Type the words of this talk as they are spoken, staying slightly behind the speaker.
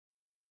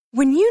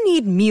When you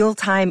need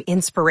mealtime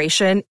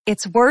inspiration,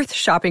 it's worth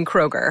shopping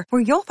Kroger,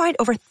 where you'll find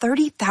over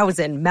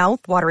 30,000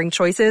 mouth-watering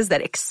choices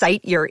that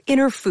excite your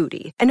inner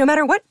foodie. And no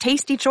matter what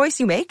tasty choice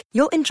you make,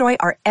 you'll enjoy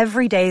our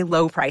everyday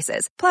low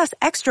prices, plus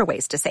extra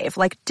ways to save,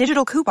 like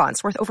digital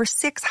coupons worth over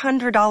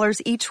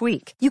 $600 each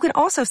week. You can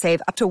also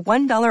save up to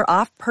 $1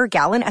 off per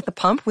gallon at the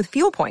pump with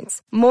fuel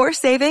points. More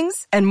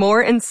savings and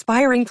more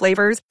inspiring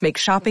flavors make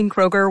shopping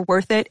Kroger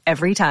worth it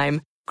every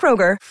time.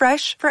 Kroger,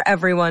 fresh for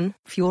everyone.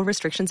 Fuel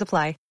restrictions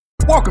apply.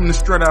 Welcome to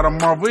Straight Outta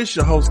Marvel. It's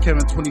your host,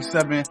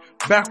 Kevin27,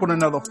 back with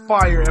another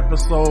fire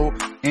episode.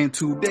 And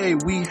today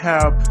we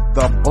have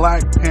the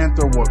Black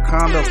Panther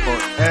Wakanda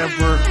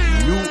Forever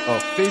new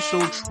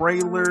official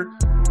trailer.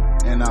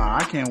 And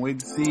I can't wait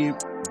to see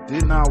it.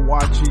 Did not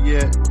watch it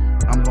yet.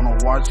 I'm going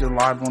to watch it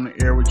live on the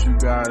air with you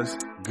guys.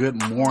 Good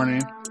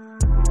morning.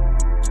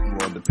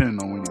 Well,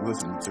 depending on when you're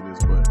listening to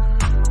this, but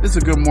it's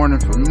a good morning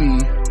for me.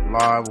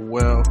 Live,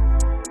 well,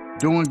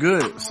 doing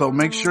good. So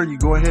make sure you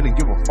go ahead and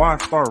give a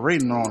 5-star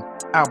rating on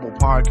Apple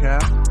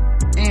Podcast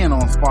and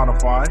on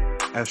Spotify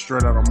at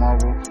Straight Outta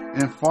Marvel,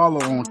 and follow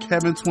on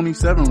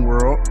Kevin27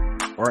 World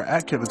or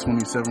at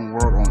Kevin27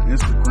 World on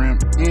Instagram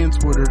and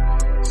Twitter.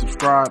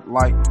 Subscribe,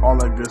 like, all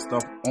that good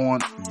stuff on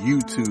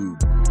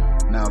YouTube.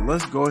 Now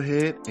let's go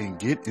ahead and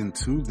get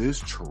into this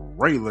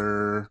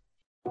trailer.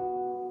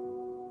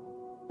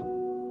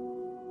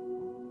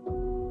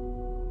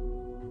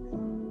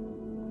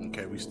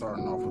 Okay, we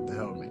starting off with the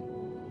helmet.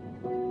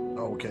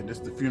 Okay, this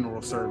is the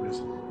funeral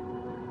service.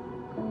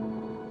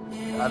 We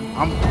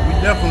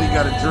definitely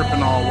got it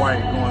dripping all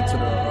white going to the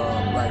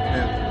Black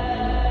Panther.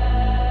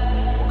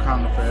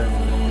 Wakanda Forever.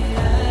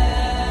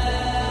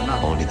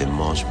 Only the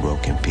most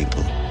broken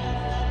people.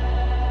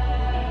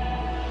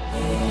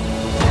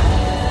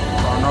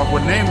 Starting off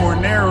with Namor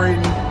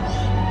narrating.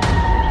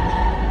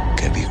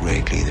 Can be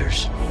great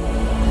leaders.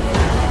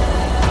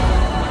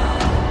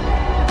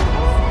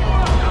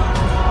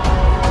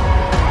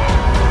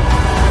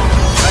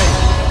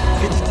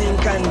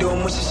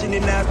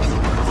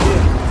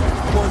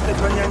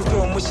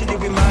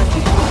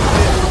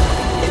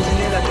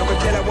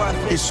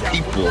 His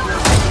people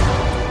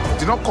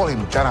did not call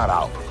him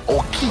general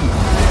or king.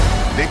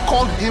 They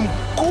called him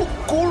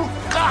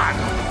Kukulkan,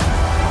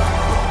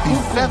 the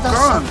feather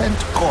serpent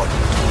god.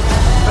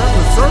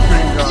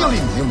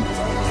 Killing him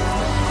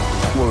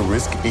will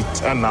risk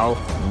eternal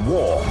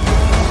war.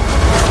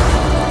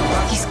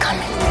 He's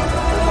coming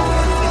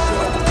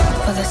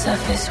for the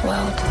surface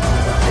world.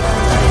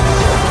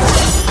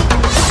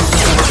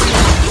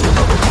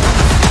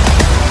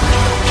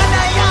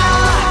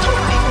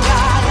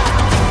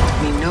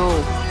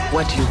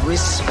 What you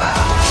whisper.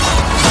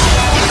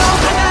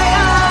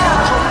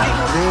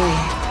 They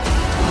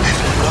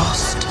have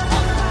lost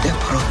their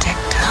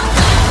protector.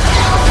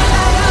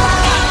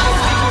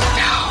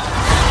 Now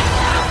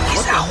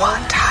is our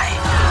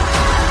time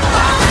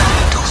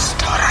to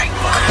strike.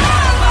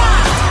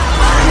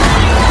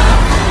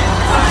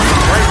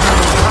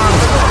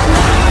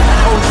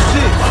 Oh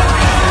shit!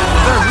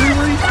 Is that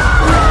Riri?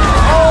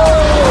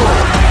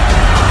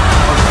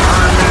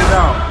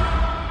 Oh!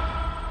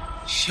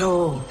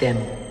 Show them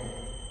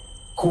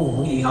who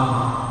we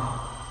are.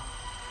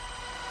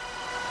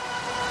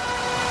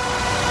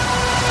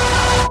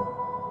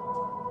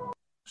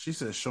 She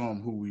said, "Show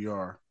him who we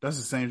are." That's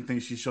the same thing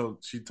she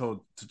told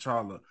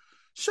T'Challa.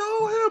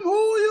 Show him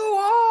who you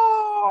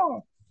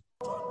are.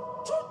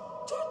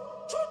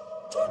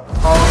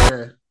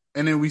 Okay,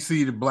 and then we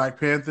see the Black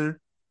Panther.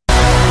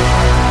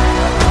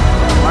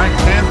 Black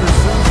Panther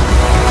suit.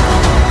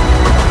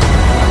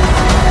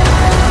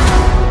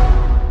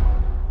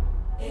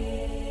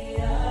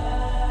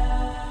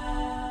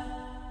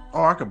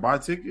 Oh, I could buy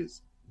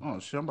tickets? Oh,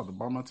 shit, I'm about to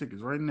buy my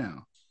tickets right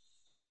now.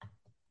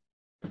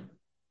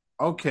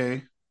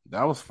 Okay,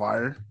 that was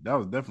fire. That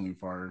was definitely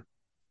fire.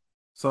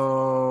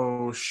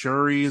 So,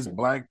 Shuri is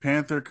Black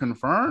Panther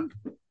confirmed?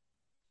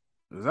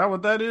 Is that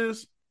what that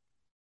is?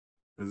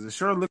 Because it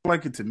sure looked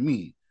like it to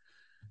me.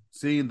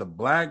 Seeing the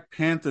Black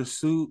Panther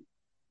suit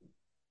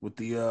with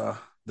the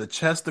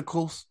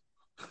chesticles.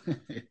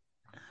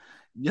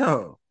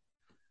 Yo.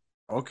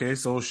 Okay,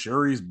 so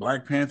Shuri's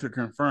Black Panther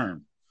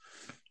confirmed.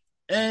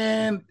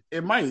 And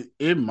it might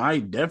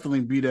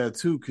definitely be that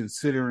too,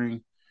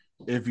 considering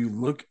if you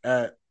look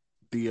at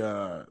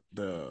the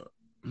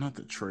not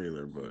the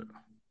trailer, but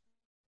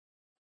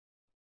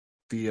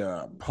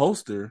the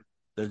poster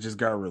that just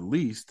got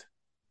released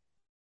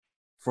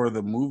for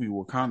the movie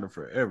Wakanda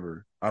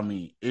Forever. I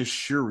mean, it's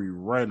Shuri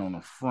right on the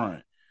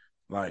front.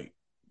 Like,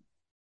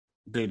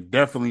 they're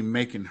definitely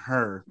making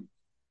her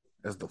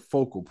as the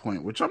focal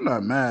point, which I'm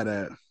not mad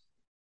at.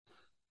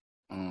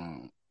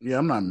 Yeah,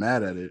 I'm not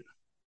mad at it.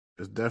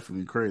 It's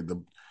definitely crazy.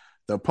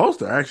 The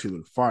poster actually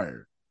looked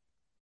fire.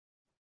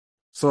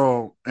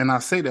 So, and I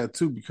say that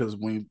too because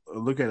when you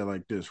look at it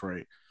like this,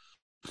 right?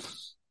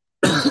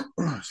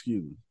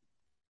 Excuse me.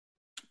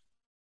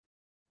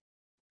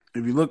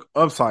 If you look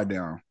upside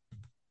down,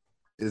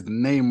 it's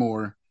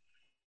Namor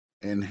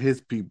and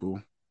his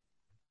people,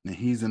 and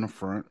he's in the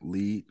front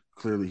lead.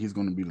 Clearly, he's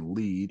going to be the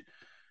lead.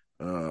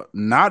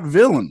 Not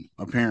villain,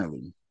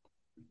 apparently.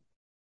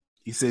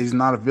 He said he's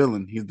not a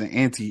villain. He's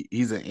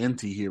an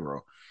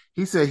anti-hero.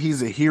 He said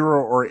he's a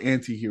hero or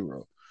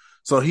anti-hero.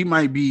 So this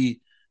might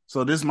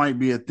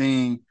be a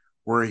thing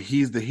where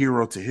he's the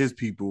hero to his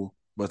people,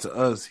 but to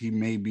us, he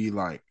may be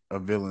like a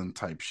villain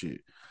type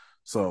shit.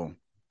 So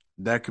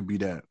that could be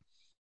that.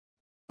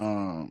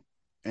 And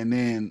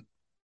then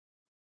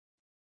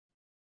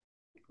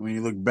when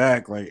you look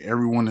back, like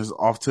everyone is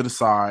off to the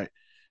side.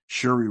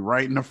 Shuri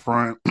right in the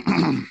front.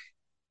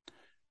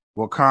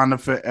 Wakanda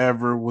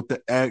forever with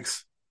the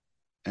X,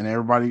 and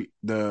everybody,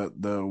 the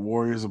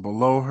warriors are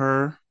below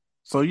her.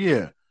 So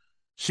yeah,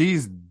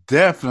 she's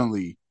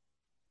definitely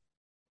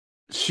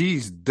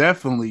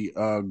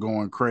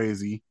going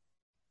crazy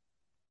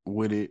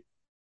with it.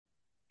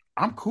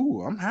 I'm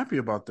cool. I'm happy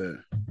about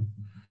that.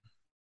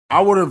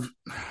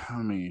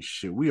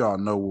 Shit, we all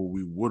know what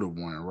we would have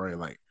wanted, right?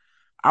 Like,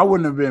 I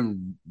wouldn't have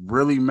been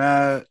really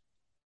mad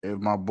if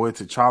my boy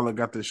T'Challa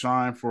got to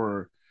shine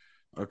for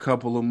a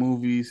couple of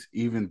movies,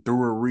 even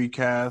through a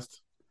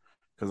recast,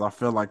 because I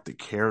feel like the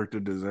character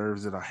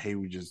deserves it. I hate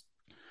we just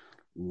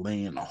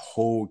laying a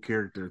whole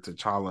character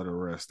T'Challa to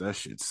rest. That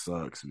shit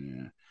sucks,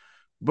 man.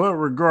 But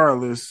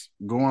regardless,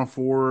 going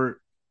forward,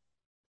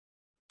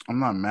 I'm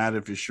not mad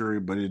if it's Shuri,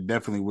 but it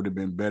definitely would have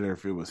been better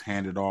if it was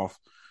handed off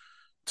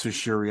to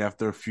Shuri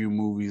after a few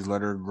movies,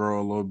 let her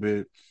grow a little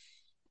bit.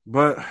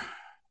 But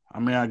I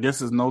mean, I guess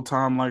there's no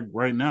time like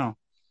right now,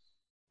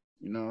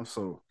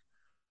 so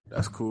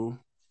that's cool.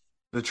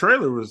 The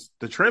trailer was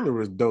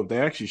dope.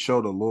 They actually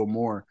showed a little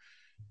more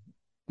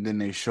than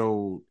they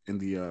showed in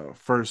the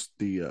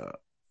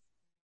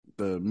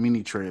the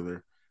mini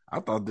trailer.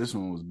 I thought this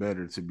one was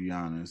better, to be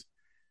honest.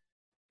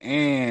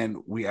 And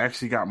we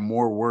actually got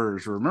more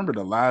words. Remember,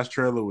 the last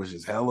trailer was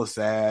just hella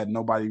sad.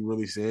 Nobody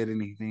really said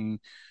anything.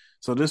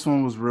 So this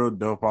one was real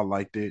dope. I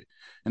liked it.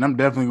 And I'm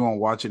definitely going to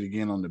watch it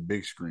again on the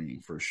big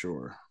screen for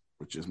sure,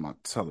 which is my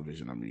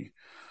television, I mean.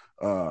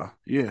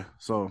 Yeah,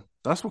 so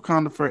that's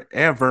Wakanda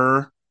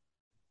Forever.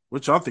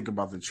 What y'all think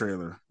about the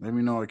trailer? Let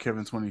me know at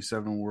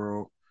Kevin27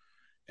 World.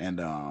 And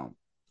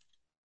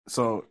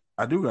so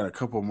I do got a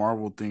couple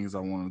Marvel things I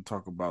want to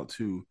talk about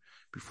too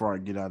before I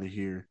get out of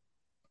here.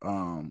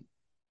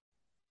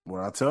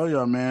 What I tell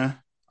y'all, man,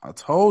 I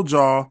told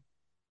y'all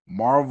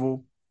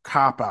Marvel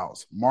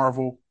cop-outs.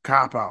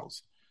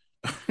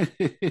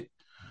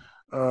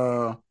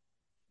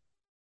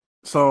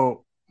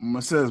 So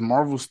it says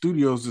Marvel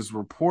Studios is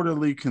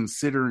reportedly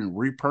considering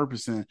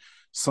repurposing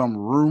some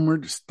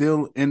rumored,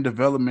 still in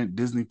development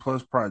Disney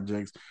Plus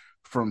projects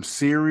from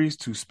series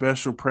to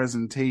special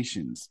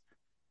presentations.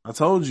 I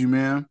told you,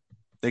 man,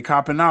 they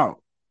copping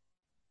out.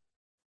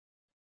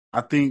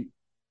 I think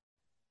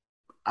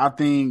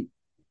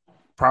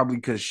probably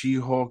because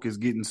She-Hulk is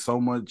getting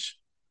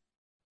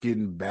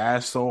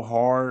bashed so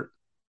hard,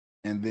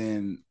 and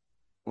then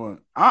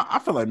I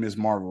feel like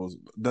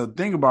the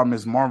thing about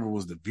Miss Marvel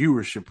was the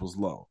viewership was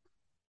low,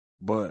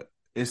 but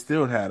it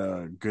still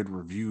had good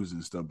reviews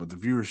and stuff, but the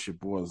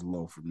viewership was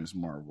low for Miss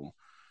Marvel.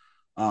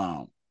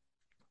 I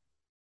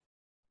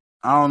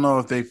don't know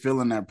if they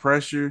feeling that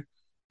pressure.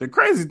 The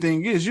crazy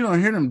thing is you don't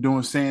hear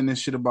them saying this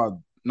shit about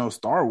no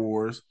Star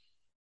Wars.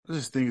 I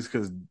just think it's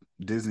because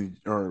Disney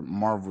or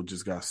Marvel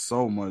just got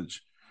so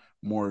much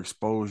more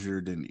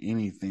exposure than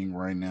anything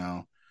right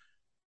now.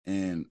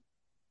 And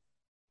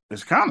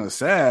it's kind of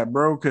sad,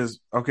 bro,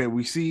 because, okay,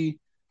 we see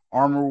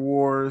Armor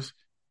Wars.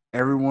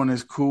 Everyone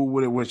is cool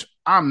with it, which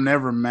I'm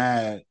never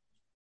mad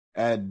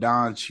at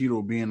Don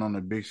Cheadle being on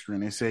the big screen.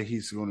 They say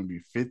he's going to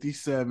be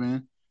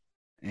 57,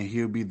 and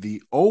he'll be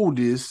the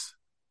oldest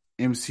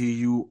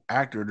MCU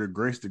actor to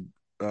grace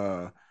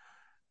the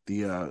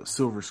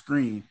silver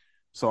screen.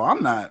 So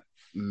I'm not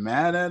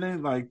mad at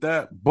it like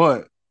that,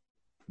 but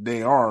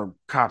they are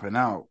copping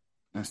out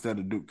instead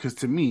of because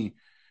to me,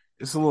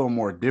 it's a little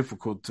more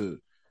difficult to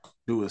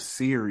do a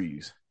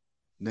series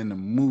than a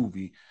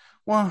movie.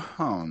 Well,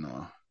 I don't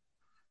know.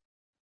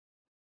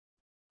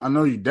 I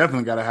know you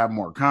definitely got to have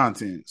more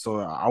content, so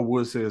I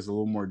would say it's a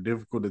little more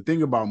difficult. The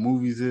thing about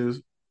movies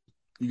is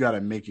you got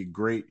to make it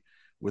great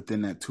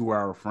within that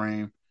 2-hour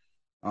frame.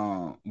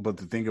 But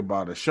the thing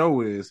about a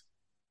show is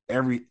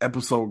every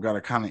episode got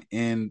to kind of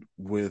end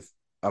with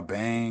a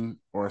bang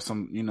or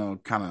some,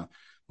 kind of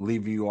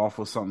leave you off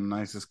with something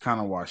nice. It's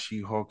kind of why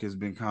She-Hulk has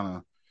been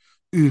kind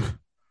of,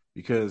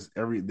 because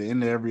the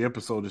end of every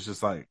episode is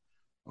just like,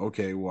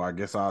 okay, well, I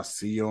guess I'll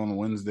see you on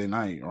Wednesday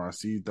night or I'll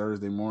see you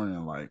Thursday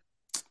morning. Like,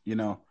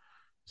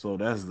 so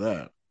that's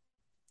that.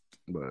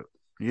 But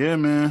yeah,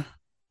 man,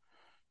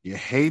 you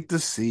hate to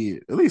see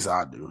it. At least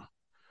I do.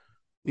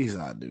 I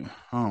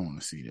don't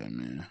want to see that,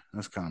 man.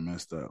 That's kind of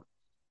messed up.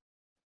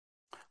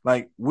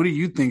 Like, what do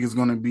you think is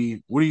going to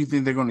be? What do you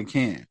think they're going to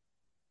can?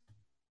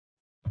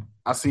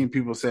 I've seen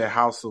people say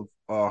House of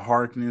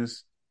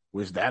Harkness,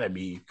 which that'd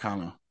be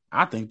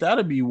I think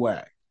that'd be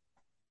whack.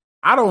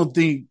 I don't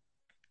think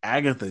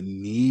Agatha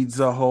needs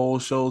a whole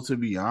show, to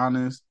be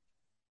honest.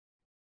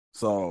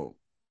 So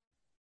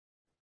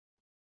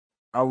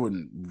I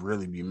wouldn't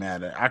really be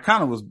mad at it.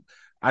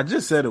 I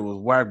just said it was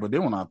whack, but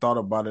then when I thought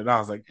about it, I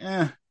was like,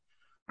 I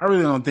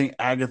really don't think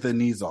Agatha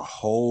needs a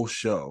whole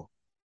show.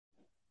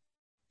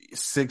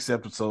 6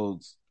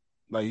 episodes.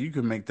 Like you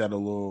could make that a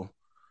little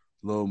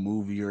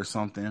movie or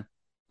something.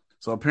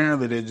 So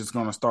apparently they're just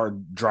gonna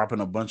start dropping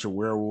a bunch of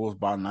werewolves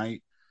by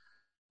night.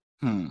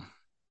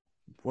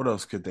 What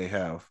else could they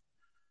have?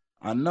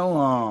 I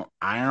know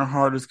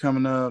Ironheart is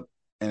coming up,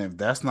 and if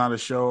that's not a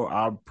show,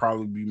 I'll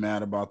probably be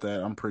mad about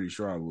that. I'm pretty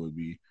sure I would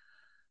be.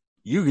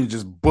 You can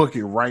just book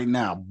it right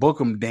now. Book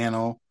them,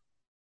 Dano.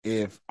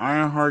 If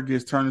Ironheart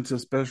gets turned into a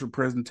special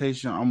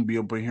presentation, I'm gonna be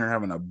up in here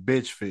having a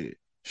bitch fit.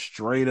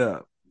 Straight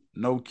up.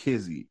 No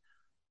kizzy.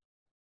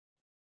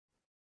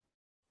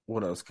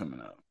 What else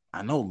coming up?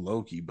 I know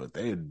Loki, but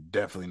they're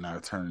definitely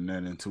not turning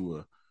that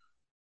into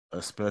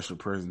a special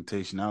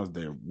presentation. That was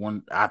their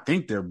one, I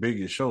think their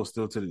biggest show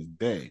still to this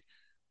day.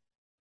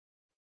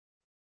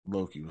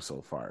 Loki was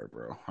so fire,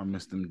 bro. I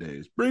miss them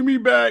days. Bring me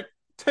back.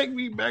 Take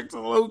me back to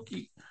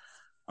Loki.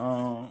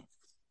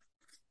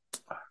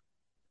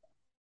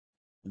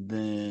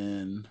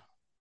 Then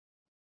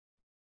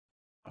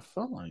I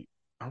felt like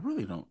I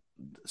really don't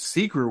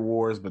Secret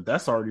Wars, but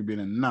that's already been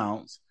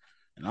announced,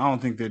 and I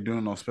don't think they're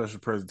doing no special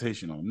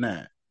presentation on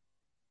that.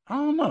 I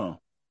don't know.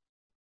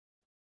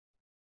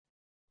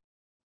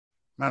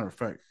 Matter of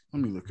fact,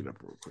 let me look it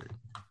up real quick.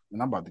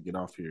 And I'm about to get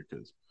off here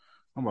because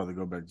I'm about to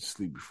go back to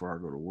sleep before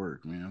I go to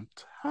work, man.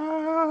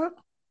 I'm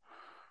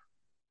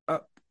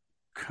tired.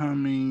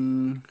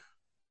 Upcoming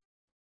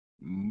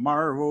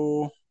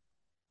Marvel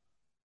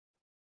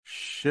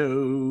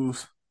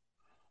shows.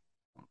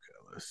 Okay,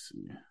 let's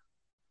see.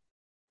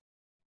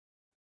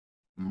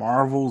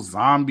 Marvel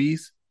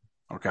Zombies.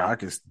 Okay, I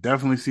can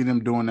definitely see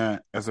them doing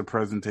that as a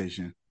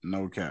presentation.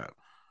 No cap.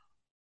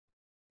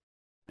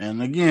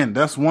 And again,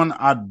 that's one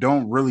I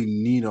don't really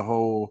need a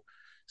whole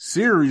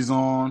series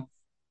on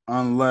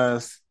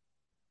unless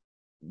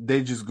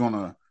they just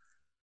gonna,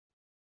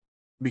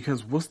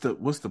 because what's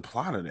the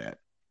plot of that?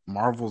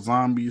 Marvel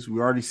Zombies.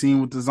 We already seen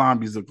what the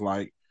zombies look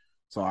like.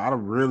 So I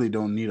really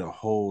don't need a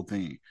whole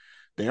thing.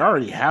 They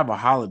already have a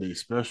holiday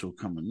special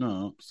coming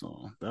up,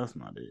 so that's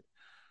not it.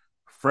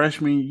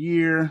 Freshman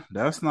year,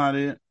 that's not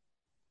it.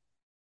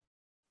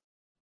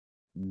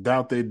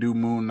 Doubt they do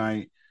Moon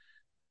Knight.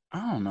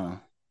 I don't know.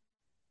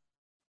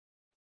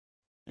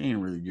 They ain't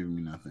really giving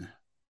me nothing.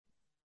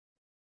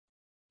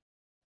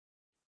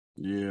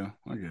 Yeah,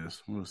 I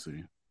guess. We'll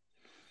see.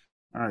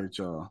 All right,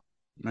 y'all.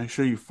 Make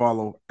sure you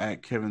follow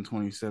at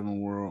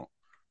Kevin27World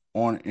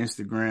on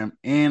Instagram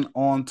and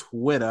on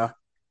Twitter.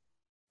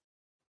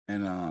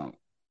 And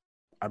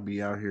I'll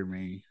be out here,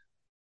 man.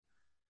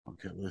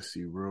 Okay, let's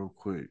see real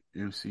quick.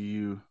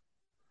 MCU.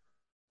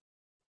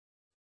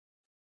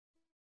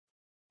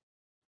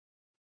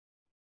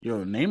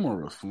 Yo,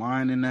 Namor was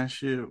flying in that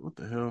shit. What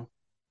the hell?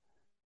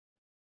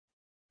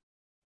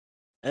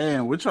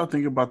 And what y'all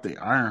think about the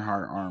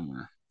Ironheart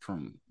armor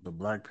from the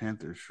Black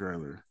Panther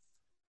trailer?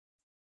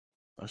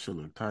 That should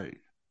look tight.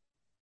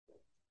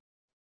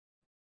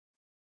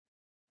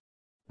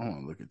 I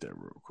want to look at that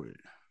real quick.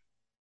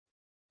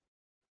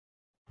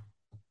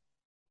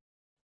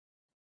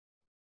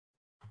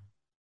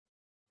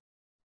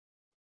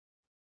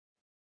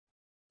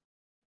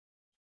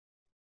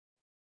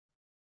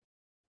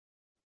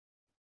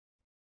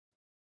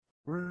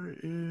 Where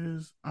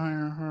is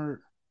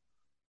Ironheart?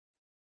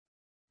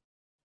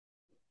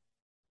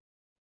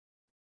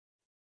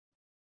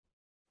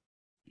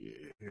 Yeah,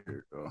 here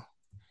we go.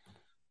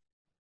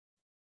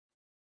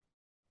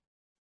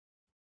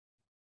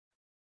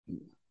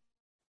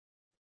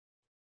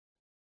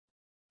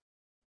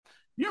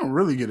 You don't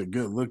really get a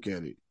good look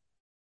at it.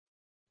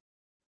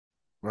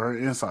 But her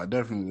inside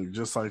definitely look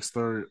just like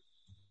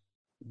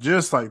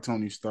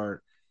Tony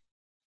Stark.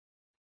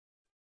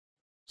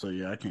 So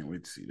yeah, I can't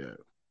wait to see that.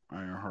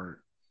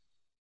 Ironheart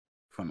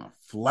from the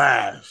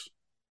Flash.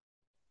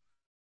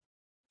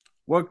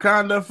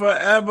 Wakanda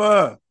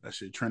forever. That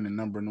shit trending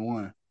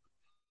 #1.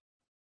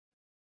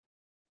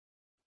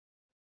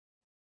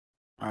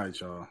 All right,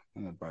 y'all.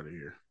 I'm up out of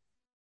here.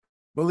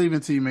 Believe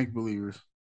until you make believers.